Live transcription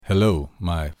Hello,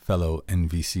 my fellow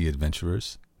NVC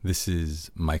adventurers. This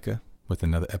is Micah with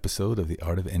another episode of the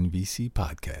Art of NVC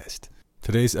podcast.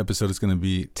 Today's episode is going to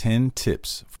be 10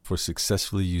 tips for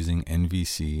successfully using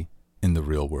NVC in the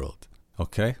real world.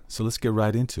 Okay, so let's get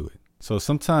right into it. So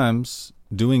sometimes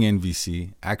doing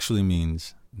NVC actually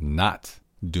means not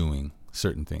doing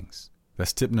certain things.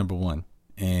 That's tip number one.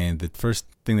 And the first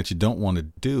thing that you don't want to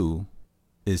do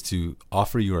is to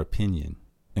offer your opinion,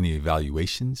 any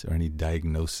evaluations or any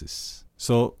diagnosis.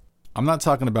 So I'm not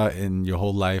talking about in your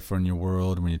whole life or in your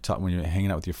world when you're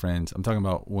hanging out with your friends. I'm talking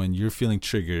about when you're feeling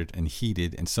triggered and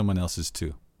heated and someone else is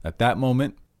too. At that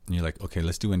moment, you're like, okay,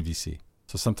 let's do NVC.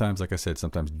 So sometimes, like I said,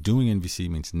 sometimes doing NVC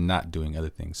means not doing other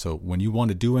things. So when you want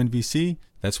to do NVC,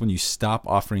 that's when you stop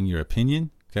offering your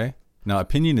opinion, okay? Now,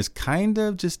 opinion is kind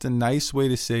of just a nice way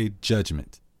to say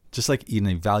judgment. Just like an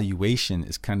evaluation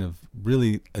is kind of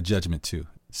really a judgment too.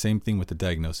 Same thing with the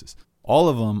diagnosis. All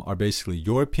of them are basically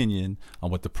your opinion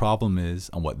on what the problem is,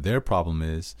 on what their problem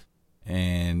is,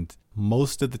 and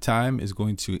most of the time is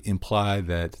going to imply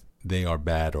that they are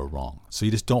bad or wrong. So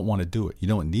you just don't want to do it. You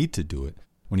don't need to do it.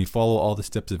 When you follow all the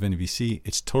steps of NVC,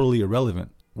 it's totally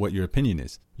irrelevant what your opinion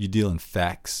is. You deal in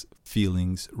facts,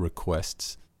 feelings,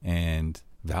 requests, and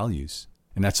values.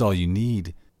 And that's all you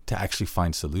need to actually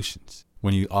find solutions.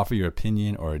 When you offer your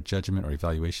opinion or a judgment or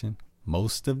evaluation,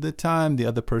 most of the time the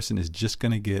other person is just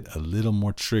going to get a little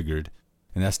more triggered,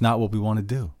 and that's not what we want to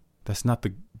do. That's not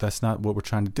what we're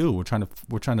trying to do. We're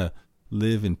trying to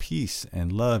live in peace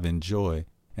and love and joy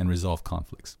and resolve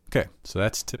conflicts. Okay, so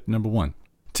that's tip number one.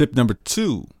 Tip number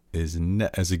two is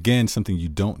again something you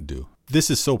don't do.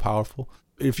 This is so powerful.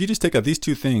 If you just take out these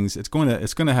two things, it's going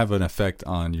to have an effect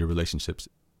on your relationships.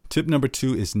 Tip number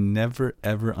two is never,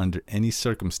 ever, under any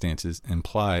circumstances,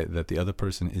 imply that the other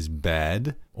person is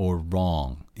bad or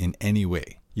wrong in any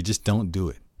way. You just don't do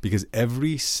it. Because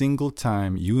every single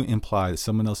time you imply that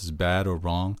someone else is bad or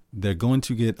wrong, they're going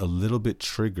to get a little bit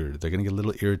triggered. They're going to get a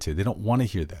little irritated. They don't want to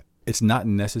hear that. It's not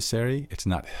necessary. It's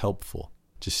not helpful.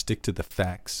 Just stick to the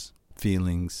facts,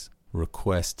 feelings,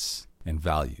 requests, and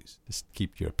values. Just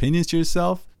keep your opinions to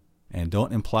yourself. And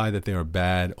don't imply that they are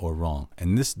bad or wrong.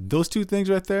 And those two things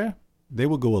right there, they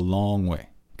will go a long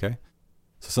way, okay?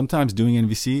 So sometimes doing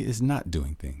NVC is not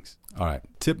doing things. All right,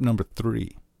 tip number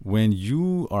three. When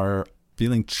you are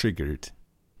feeling triggered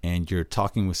and you're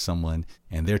talking with someone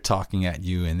and they're talking at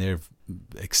you and they're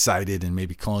excited and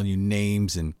maybe calling you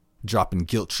names and dropping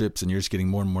guilt trips and you're just getting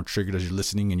more and more triggered as you're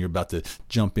listening and you're about to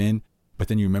jump in, but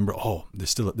then you remember, oh,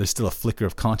 there's still a flicker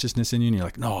of consciousness in you and you're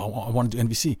like, no, I want to do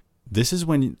NVC. This is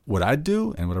when what I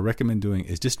do and what I recommend doing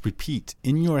is just repeat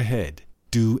in your head,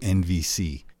 do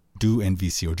NVC,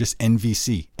 or just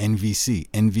NVC, NVC,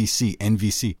 NVC,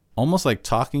 NVC. Almost like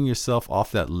talking yourself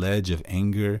off that ledge of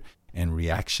anger and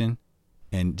reaction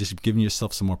and just giving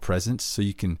yourself some more presence so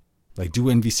you can like do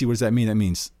NVC. What does that mean? That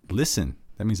means listen.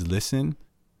 That means listen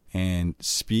and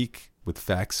speak with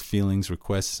facts, feelings,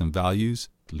 requests, and values.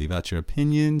 Leave out your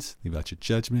opinions, leave out your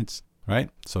judgments.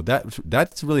 Right? So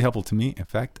that's really helpful to me. In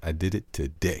fact, I did it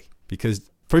today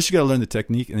because first you got to learn the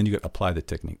technique and then you got to apply the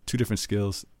technique. Two different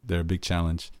skills. They're a big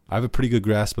challenge. I have a pretty good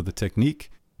grasp of the technique,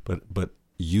 but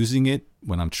using it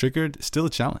when I'm triggered is still a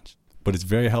challenge. But it's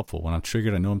very helpful. When I'm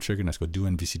triggered, I know I'm triggered and I just go do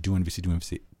NVC, do NVC, do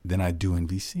NVC. Then I do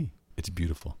NVC. It's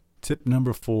beautiful. Tip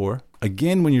number 4.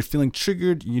 Again, when you're feeling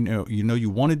triggered, you know you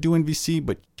want to do NVC,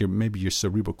 but maybe your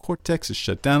cerebral cortex is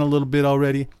shut down a little bit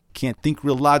already. Can't think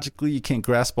real logically, you can't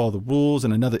grasp all the rules,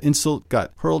 and another insult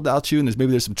got hurled out you, and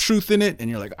there's some truth in it, and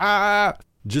you're like,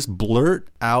 just blurt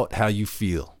out how you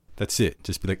feel. That's it.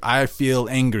 Just be like, I feel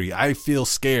angry, I feel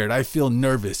scared, I feel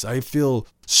nervous, I feel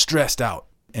stressed out.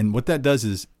 And what that does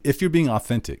is, if you're being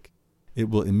authentic, it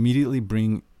will immediately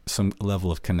bring some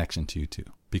level of connection to you too,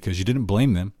 because you didn't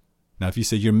blame them. Now, if you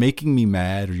say, you're making me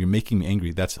mad, or you're making me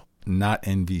angry, that's not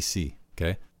NVC,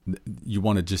 okay? You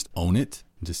want to just own it.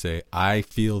 To say, I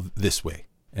feel this way.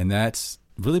 And that's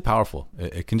really powerful.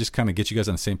 It can just kind of get you guys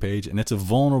on the same page. And it's a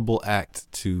vulnerable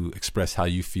act to express how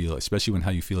you feel, especially when how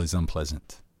you feel is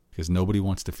unpleasant. Because nobody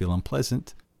wants to feel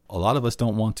unpleasant. A lot of us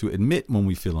don't want to admit when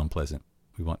we feel unpleasant.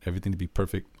 We want everything to be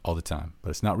perfect all the time. But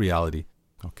it's not reality.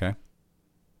 Okay?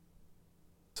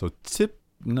 So tip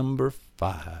number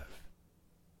 5.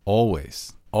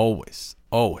 Always, always,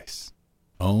 always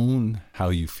own how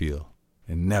you feel.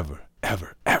 And never,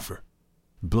 ever, ever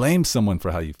blame someone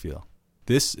for how you feel.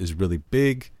 This is really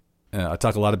big. I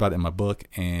talk a lot about it in my book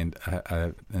and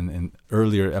in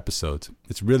earlier episodes.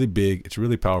 It's really big. It's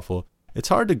really powerful. It's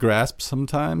hard to grasp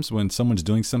sometimes when someone's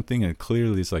doing something and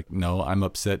clearly it's like, no, I'm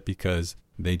upset because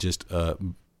they just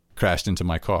crashed into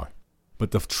my car.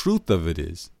 But the truth of it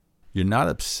is, you're not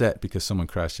upset because someone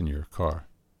crashed into your car.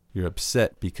 You're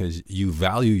upset because you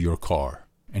value your car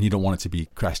and you don't want it to be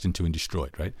crashed into and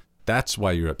destroyed, right? That's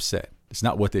why you're upset. It's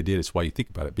not what they did. It's why you think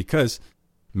about it. Because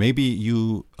maybe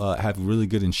you have really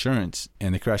good insurance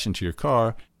and they crash into your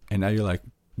car and now you're like,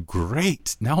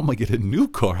 great, now I'm going to get a new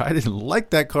car. I didn't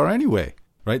like that car anyway,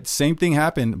 right? Same thing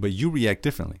happened, but you react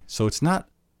differently. So it's not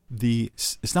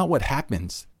what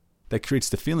happens that creates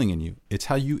the feeling in you. It's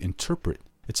how you interpret.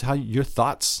 It's how your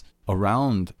thoughts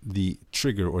around the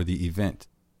trigger or the event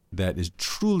that is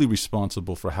truly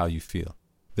responsible for how you feel.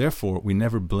 Therefore, we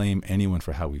never blame anyone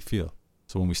for how we feel.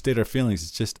 So when we state our feelings,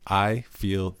 it's just, I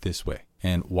feel this way.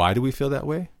 And why do we feel that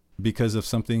way? Because of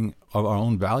something of our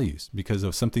own values, because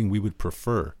of something we would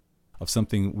prefer, of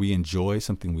something we enjoy,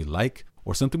 something we like,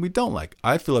 or something we don't like.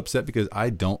 I feel upset because I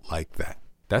don't like that.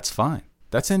 That's fine.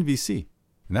 That's NVC.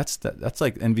 And that's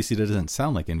like NVC that doesn't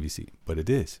sound like NVC, but it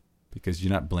is. Because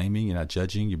you're not blaming, you're not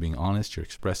judging, you're being honest, you're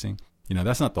expressing.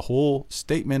 That's not the whole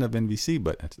statement of NVC,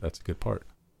 but that's a good part.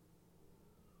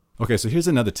 Okay, so here's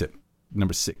another tip.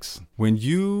 Number 6. When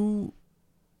you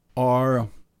are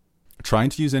trying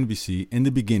to use NVC in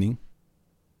the beginning,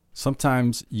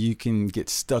 sometimes you can get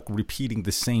stuck repeating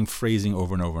the same phrasing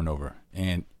over and over and over.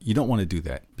 And you don't want to do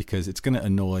that because it's going to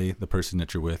annoy the person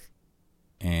that you're with.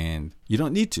 And you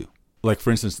don't need to. Like,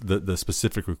 for instance, the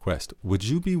specific request. Would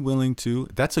you be willing to?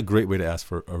 That's a great way to ask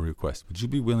for a request. Would you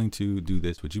be willing to do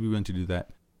this? Would you be willing to do that?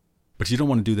 But you don't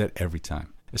want to do that every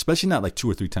time, especially not like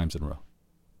 2 or 3 times in a row.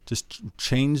 Just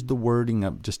change the wording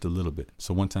up just a little bit.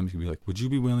 So one time you can be like, would you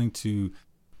be willing to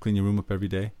clean your room up every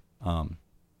day? And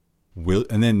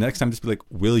then next time just be like,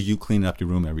 will you clean up your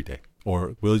room every day?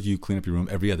 Or will you clean up your room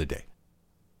every other day?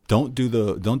 Don't do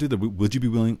the would you be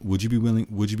willing? Would you be willing?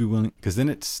 Would you be willing? Because then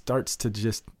it starts to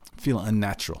just feel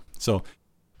unnatural. So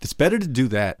it's better to do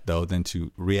that though than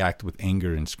to react with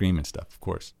anger and scream and stuff, of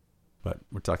course. But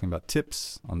we're talking about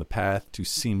tips on the path to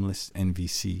seamless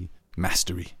NVC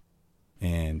mastery.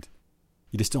 And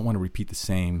you just don't want to repeat the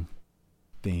same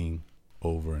thing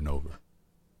over and over.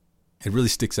 It really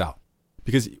sticks out.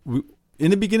 Because in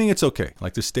the beginning, it's okay.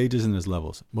 Like there's stages and there's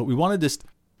levels. But we want to just...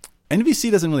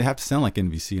 NVC doesn't really have to sound like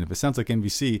NVC. And if it sounds like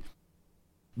NVC,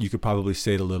 you could probably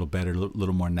say it a little better, a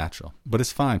little more natural. But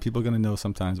it's fine. People are going to know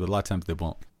sometimes, but a lot of times they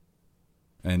won't.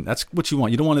 And that's what you want.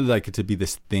 You don't want it to be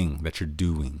this thing that you're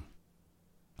doing.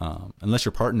 Unless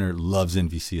your partner loves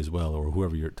NVC as well, or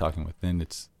whoever you're talking with, then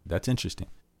that's interesting.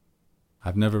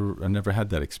 I've never had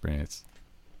that experience.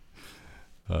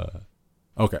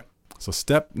 Okay. So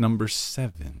tip number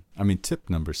 7.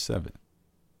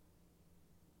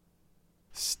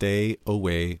 Stay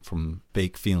away from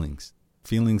fake feelings.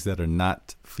 Feelings that are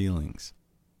not feelings.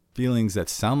 Feelings that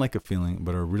sound like a feeling,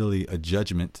 but are really a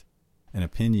judgment, an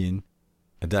opinion,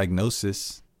 a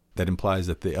diagnosis that implies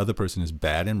that the other person is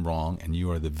bad and wrong and you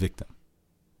are the victim.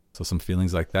 So some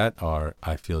feelings like that are,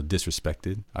 I feel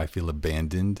disrespected, I feel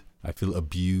abandoned, I feel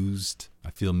abused,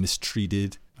 I feel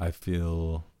mistreated, I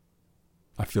feel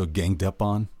ganged up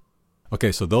on.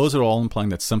 Okay, so those are all implying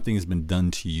that something has been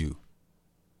done to you.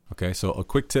 Okay, so a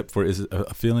quick tip for is it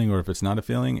a feeling or if it's not a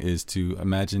feeling is to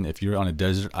imagine if you're on a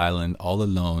desert island all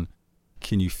alone,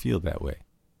 can you feel that way?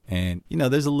 And,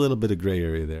 there's a little bit of gray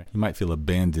area there. You might feel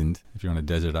abandoned if you're on a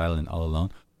desert island all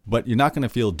alone, but you're not going to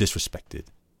feel disrespected.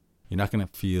 You're not going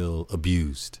to feel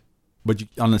abused. But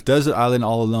on a desert island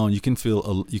all alone, you can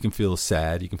feel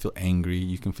sad, you can feel angry,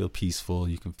 you can feel peaceful,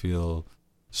 you can feel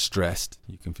stressed,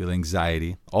 you can feel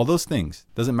anxiety. All those things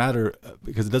doesn't matter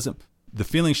because the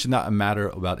feeling should not matter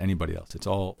about anybody else. It's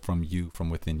all from you, from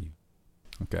within you.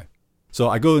 Okay. So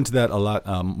I go into that a lot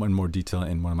in more detail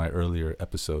in one of my earlier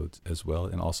episodes as well,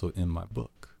 and also in my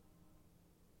book.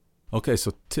 Okay,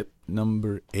 so tip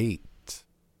number 8,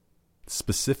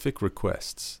 specific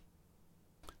requests.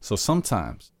 So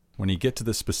sometimes when you get to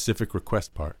the specific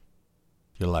request part,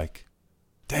 you're like,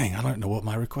 dang, I don't know what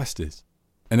my request is.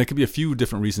 And there could be a few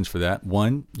different reasons for that.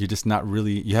 One, you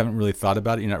haven't really thought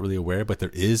about it. You're not really aware, but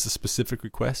there is a specific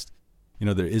request.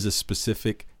 There is a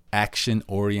specific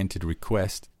action-oriented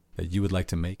request that you would like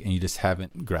to make, and you just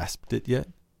haven't grasped it yet.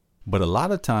 But a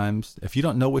lot of times, if you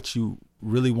don't know what you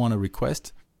really want to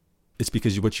request, it's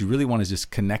because what you really want is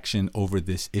just connection over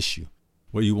this issue.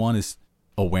 What you want is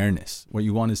awareness. What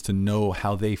you want is to know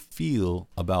how they feel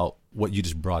about what you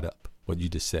just brought up, what you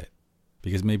just said.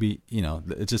 Because maybe,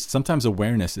 it's just sometimes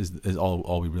awareness is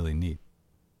all we really need.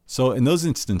 So in those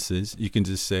instances, you can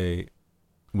just say,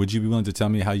 would you be willing to tell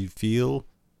me how you feel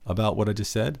about what I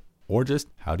just said? Or just,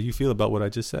 how do you feel about what I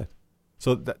just said?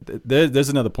 So there's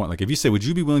another point. Like if you say, would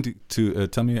you be willing to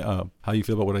tell me how you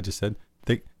feel about what I just said?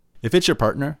 If it's your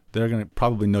partner, they're going to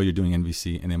probably know you're doing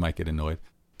NVC and they might get annoyed.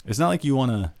 It's not like you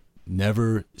want to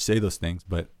never say those things,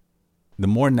 but The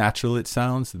more natural it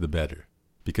sounds, the better.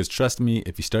 Because trust me,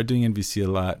 if you start doing NVC a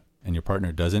lot and your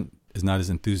partner is not as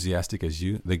enthusiastic as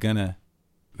you, they're gonna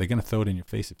throw it in your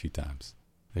face a few times.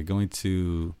 They're going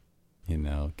to,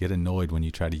 get annoyed when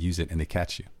you try to use it and they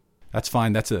catch you. That's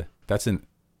fine. That's a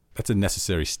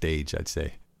necessary stage, I'd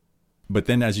say. But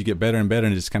then as you get better and better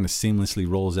and it just kind of seamlessly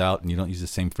rolls out and you don't use the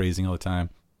same phrasing all the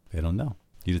time, they don't know.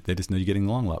 They just know you're getting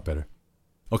along a lot better.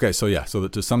 Okay, so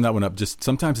to sum that one up, just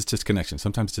sometimes it's just connection.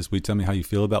 Sometimes it's just, will you tell me how you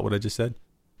feel about what I just said?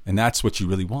 And that's what you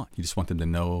really want. You just want them to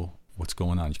know what's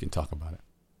going on. You can talk about it.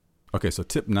 Okay, so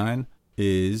tip 9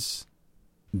 is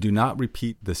do not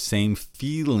repeat the same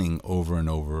feeling over and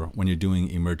over when you're doing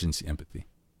emergency empathy.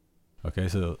 Okay,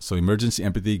 so emergency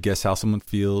empathy, guess how someone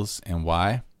feels and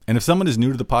why. And if someone is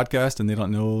new to the podcast and they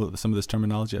don't know some of this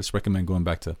terminology, I just recommend going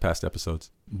back to past episodes.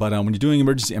 But when you're doing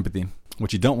emergency empathy,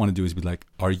 what you don't want to do is be like,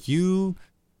 are you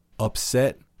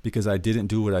upset because I didn't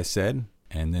do what I said?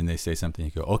 And then they say something,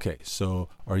 you go, okay, so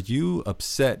are you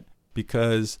upset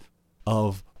because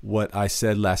of what I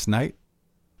said last night?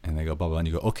 And they go, blah, blah, and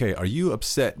you go, okay, are you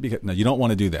upset because, no, you don't want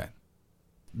to do that.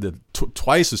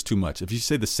 Twice is too much. If you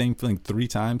say the same thing 3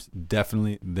 times,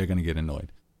 definitely they're going to get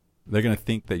annoyed. They're going to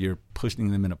think that you're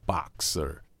pushing them in a box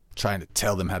or trying to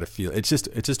tell them how to feel. It's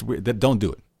just weird. Don't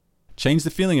do it. Change the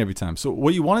feeling every time. So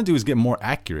what you want to do is get more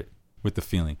accurate with the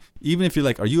feeling. Even if you're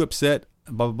like, are you upset?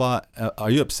 Blah, blah, blah. Are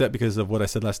you upset because of what I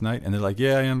said last night? And they're like,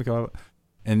 yeah, I am.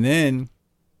 And then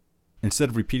instead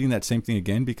of repeating that same thing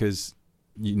again because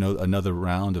another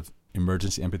round of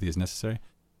emergency empathy is necessary,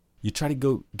 you try to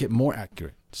go get more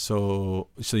accurate. So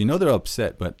they're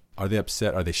upset, but are they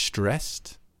upset? Are they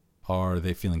stressed? Are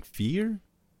they feeling fear?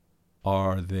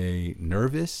 Are they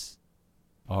nervous?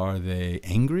 Are they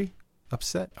angry?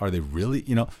 Upset? Are they really,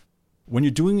 when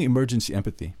you're doing emergency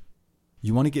empathy,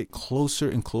 you want to get closer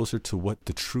and closer to what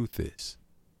the truth is,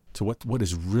 to what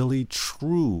is really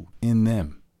true in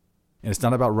them. And it's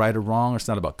not about right or wrong. It's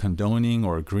not about condoning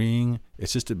or agreeing.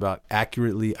 It's just about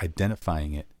accurately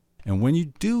identifying it. And when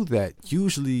you do that,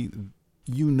 usually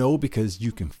because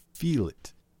you can feel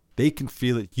it. They can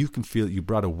feel it. You can feel it. You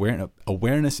brought awareness.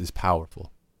 Awareness is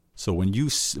powerful. So when you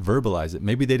verbalize it,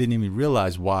 maybe they didn't even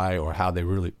realize why or how they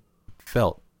really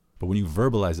felt. But when you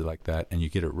verbalize it like that and you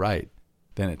get it right,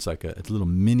 then it's like a little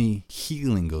mini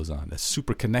healing goes on. A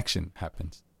super connection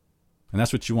happens. And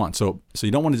that's what you want. So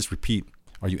you don't want to just repeat,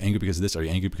 are you angry because of this? Are you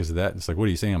angry because of that? It's like, what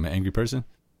are you saying? I'm an angry person?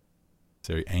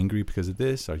 So are you angry because of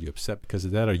this? Are you upset because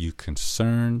of that? Are you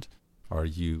concerned? Are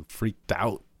you freaked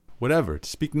out? Whatever.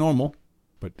 Speak normal,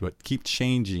 but keep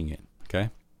changing it, okay?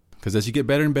 Because as you get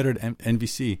better and better at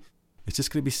NVC, it's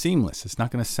just going to be seamless. It's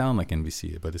not going to sound like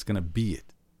NVC, but it's going to be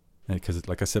it. Because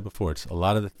like I said before, it's a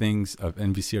lot of the things of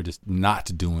NVC are just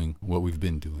not doing what we've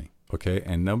been doing, okay?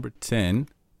 And number 10,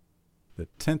 the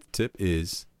 10th tip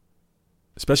is,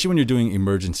 especially when you're doing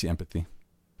emergency empathy,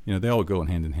 they all go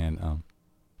hand in hand.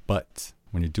 But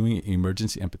when you're doing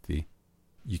emergency empathy,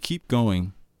 you keep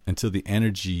going until the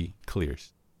energy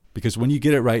clears. Because when you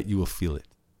get it right, you will feel it.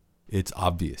 It's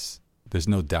obvious. There's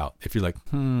no doubt. If you're like,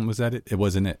 was that it? It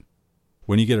wasn't it.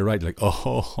 When you get it right, you're like,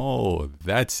 oh,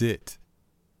 that's it.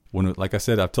 When, like I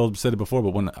said, said it before,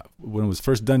 but when it was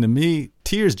first done to me,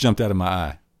 tears jumped out of my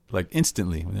eye, like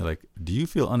instantly. When they're like, do you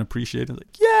feel unappreciated? I'm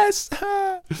like, yes.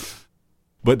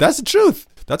 But that's the truth.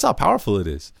 That's how powerful it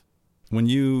is. When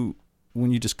you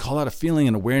just call out a feeling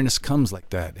and awareness comes like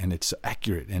that, and it's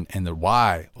accurate, and the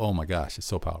why, oh my gosh, it's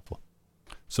so powerful.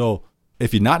 So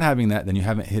if you're not having that, then you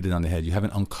haven't hit it on the head. You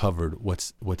haven't uncovered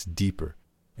what's deeper.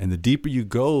 And the deeper you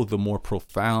go, the more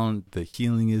profound the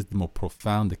healing is, the more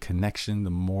profound the connection,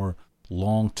 the more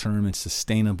long-term and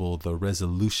sustainable the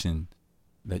resolution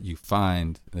that you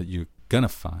find, that you're going to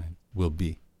find, will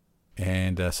be.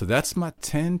 And so that's my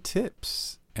 10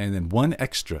 tips. And then one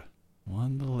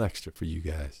little extra for you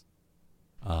guys.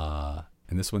 And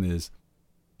this one is,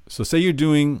 so say you're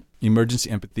doing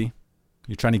emergency empathy.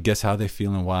 You're trying to guess how they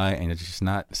feel and why, and it's just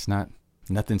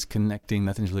nothing's connecting,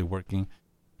 nothing's really working.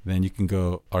 Then you can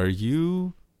go, are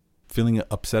you feeling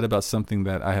upset about something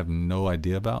that I have no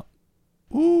idea about?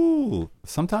 Ooh,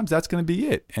 sometimes that's going to be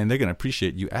it. And they're going to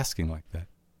appreciate you asking like that.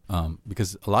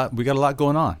 Because we got a lot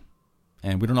going on,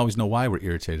 and we don't always know why we're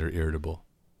irritated or irritable.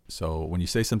 So when you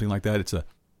say something like that,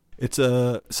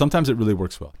 sometimes it really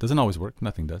works well. It doesn't always work.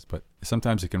 Nothing does. But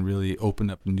sometimes it can really open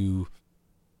up new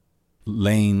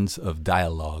lanes of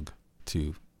dialogue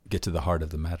to get to the heart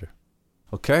of the matter.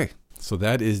 Okay. So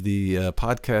that is the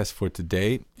podcast for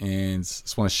today. And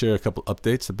just want to share a couple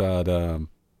updates about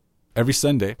every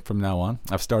Sunday from now on.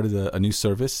 I've started a new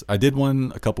service. I did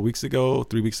one a couple weeks ago,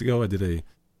 3 weeks ago. I did a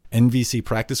NVC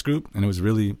practice group, and it was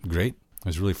really great. It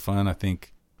was really fun. I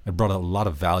think it brought a lot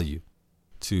of value.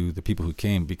 to the people who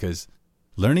came, because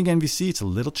learning NVC, it's a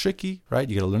little tricky, right?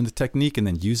 You got to learn the technique, and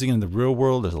then using it in the real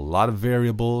world, there's a lot of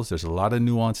variables, there's a lot of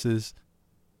nuances,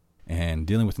 and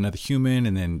dealing with another human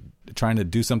and then trying to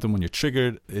do something when you're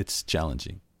triggered, it's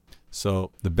challenging.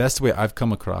 So the best way I've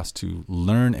come across to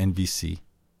learn NVC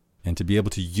and to be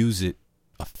able to use it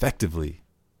effectively,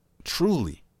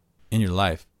 truly in your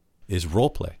life, is role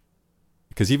play.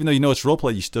 Because even though you know it's role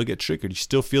play, you still get triggered. You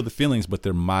still feel the feelings, but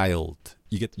they're mild.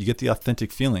 You get the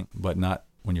authentic feeling, but not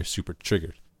when you're super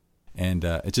triggered. And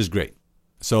it's just great.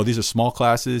 So these are small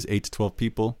classes, 8 to 12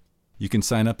 people. You can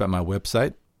sign up at my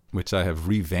website, which I have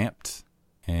revamped.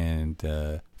 And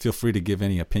feel free to give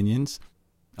any opinions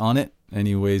on it,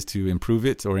 any ways to improve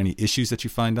it, or any issues that you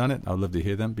find on it. I would love to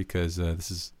hear them, because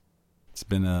it's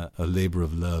been a labor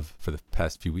of love for the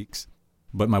past few weeks.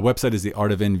 But my website is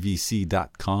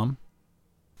theartofnvc.com.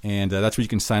 And that's where you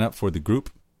can sign up for the group,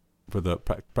 for the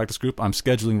practice group. I'm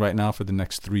scheduling right now for the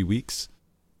next 3 weeks.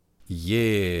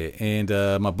 Yeah. And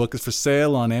my book is for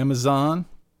sale on Amazon.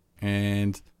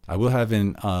 And I will have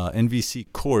an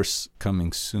NVC course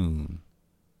coming soon.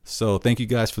 So thank you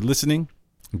guys for listening.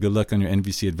 Good luck on your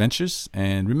NVC adventures.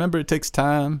 And remember, it takes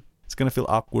time. It's going to feel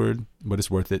awkward, but it's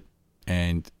worth it.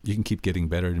 And you can keep getting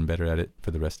better and better at it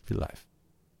for the rest of your life.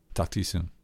 Talk to you soon.